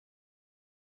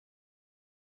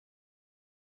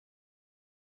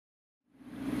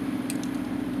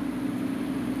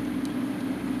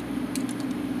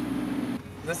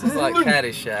This is like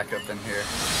Caddyshack up in here.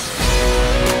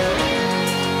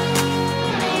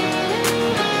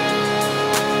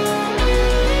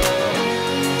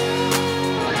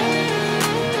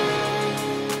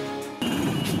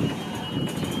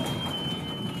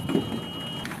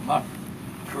 My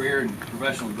career in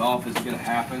professional golf isn't going to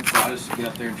happen, so I just get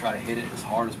up there and try to hit it as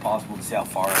hard as possible to see how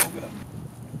far it will go.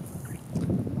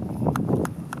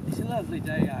 It's a lovely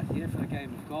day out here for a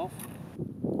game of golf.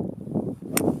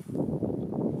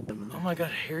 Oh my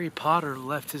God, Harry Potter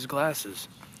left his glasses.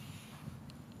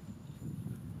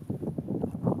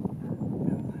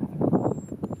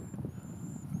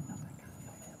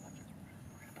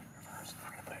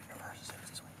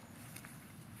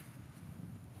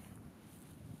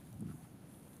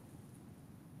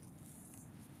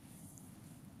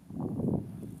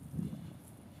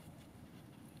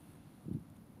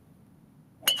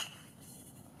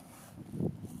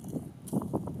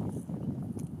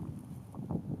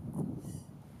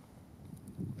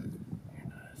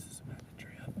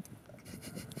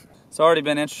 It's already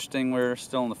been interesting. We're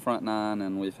still in the front nine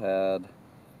and we've had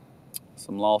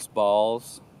some lost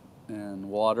balls and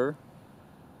water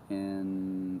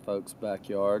in folks'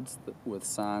 backyards with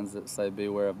signs that say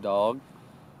beware of dog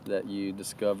that you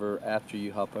discover after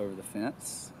you hop over the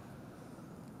fence.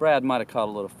 Brad might have caught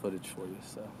a little footage for you,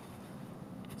 so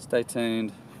stay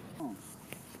tuned.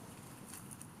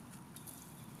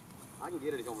 I can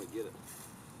get it if you want me to get it.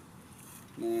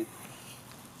 Nah.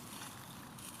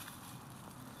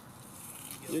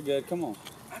 You're good, come on.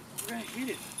 We're gonna hit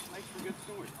it. Makes for a good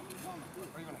story.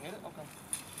 Are you going to hit it? Okay.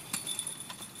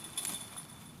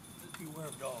 Just beware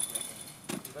of dogs right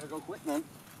there. You better go quick then.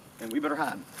 And we better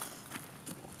hide.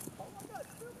 Oh my God.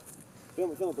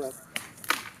 Film it, Brad.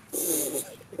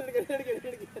 Hit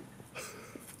it again.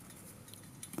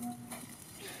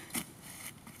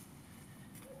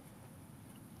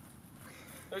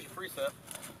 There's your free set.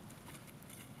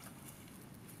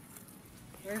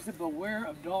 There's the beware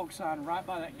of dog sign right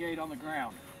by that gate on the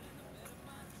ground.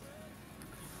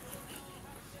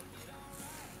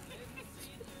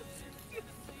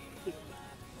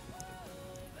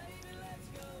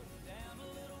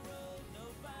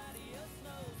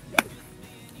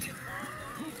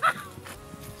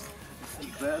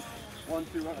 Best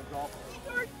 1-2 run of golf.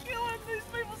 We're killing these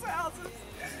people's houses.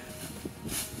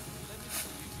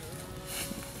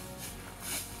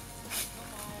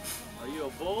 Are you a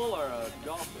bull or a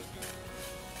golfer?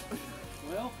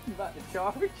 Well, you about to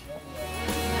charge?